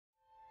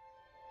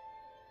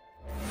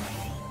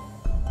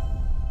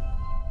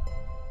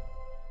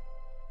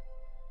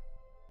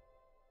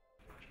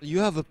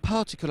You have a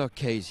particular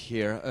case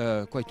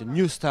here, quite a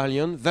new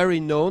stallion, very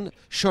known,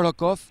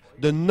 Sholokhov,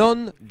 the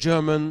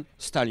non-German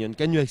stallion.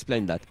 Can you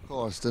explain that? Of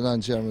course, the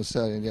non-German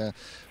stallion, yeah.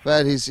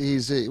 Well,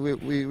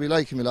 we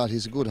like him a lot.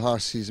 He's a good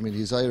horse. He's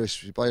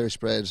Irish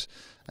bred.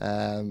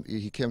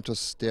 He came to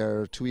us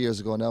there 2 years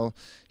ago now.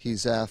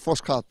 He's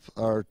first crop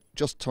or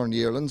just turned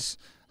yearlings.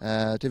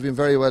 They've been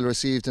very well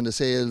received in the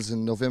sales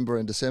in November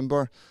and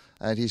December,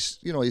 and he's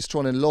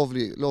thrown in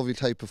lovely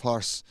type of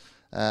horse.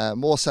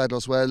 Most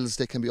saddles wells,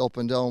 they can be up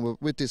and down.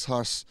 With this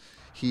horse,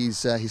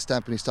 he's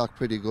stamping his stock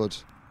pretty good.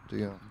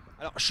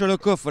 Alors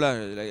Sholokhov, voilà,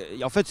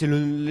 en fait c'est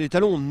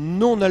l'étalon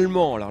non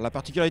allemand. Alors la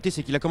particularité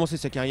c'est qu'il a commencé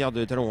sa carrière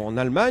d'étalon en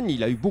Allemagne,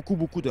 il a eu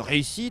beaucoup de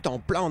réussites en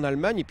plat en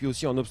Allemagne et puis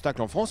aussi en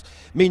obstacle en France,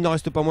 mais il n'en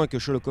reste pas moins que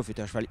Sholokhov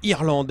était un cheval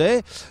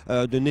irlandais,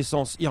 de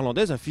naissance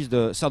irlandaise, un fils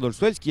de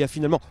Sardolswells qui a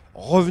finalement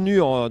revenu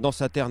dans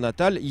sa terre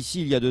natale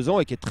ici il y a 2 ans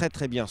et qui est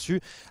très bien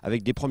su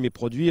avec des premiers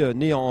produits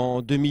nés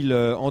en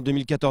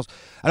 2014.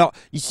 Alors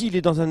ici il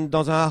est dans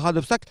un haras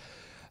d'obstacle.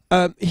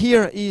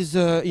 Here he's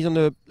on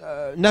the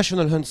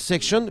national hunt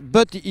section,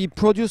 but he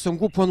produced some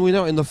Group 1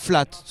 winner in the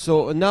flat.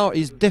 So now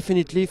he's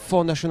definitely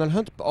for national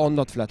hunt or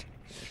not flat?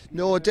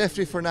 No,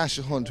 definitely for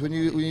national hunt. When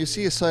you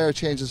see a sire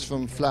changes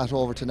from flat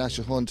over to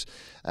national hunt,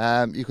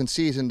 you can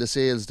see it in the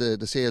sales,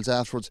 the sales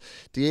afterwards.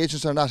 The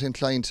agents are not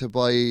inclined to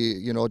buy.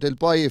 They'll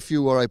buy a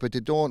few, alright, but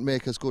they don't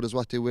make as good as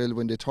what they will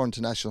when they turn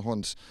to national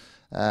hunt.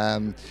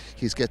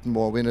 He's getting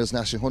more winners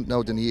national hunt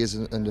now than he is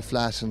in the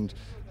flat, and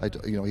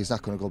he's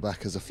not going to go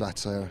back as a flat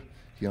sire.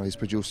 He's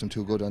produced them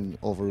too good on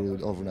over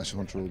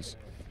national hunt rules.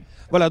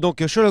 Voilà,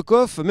 donc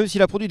Sholokhov, même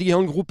s'il a produit des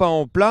gagnants de groupe 1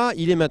 en plat,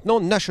 il est maintenant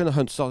national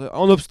hunt,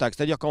 en obstacle.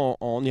 C'est-à-dire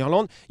qu'en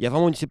Irlande, il y a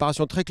vraiment une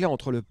séparation très claire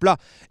entre le plat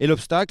et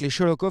l'obstacle. Et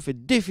Sholokhov est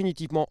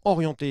définitivement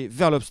orienté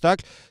vers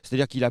l'obstacle.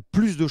 C'est-à-dire qu'il a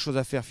plus de choses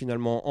à faire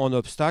finalement en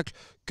obstacle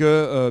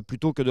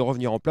plutôt que de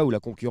revenir en plat où la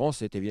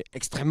concurrence était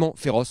extrêmement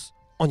féroce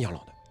en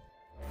Irlande.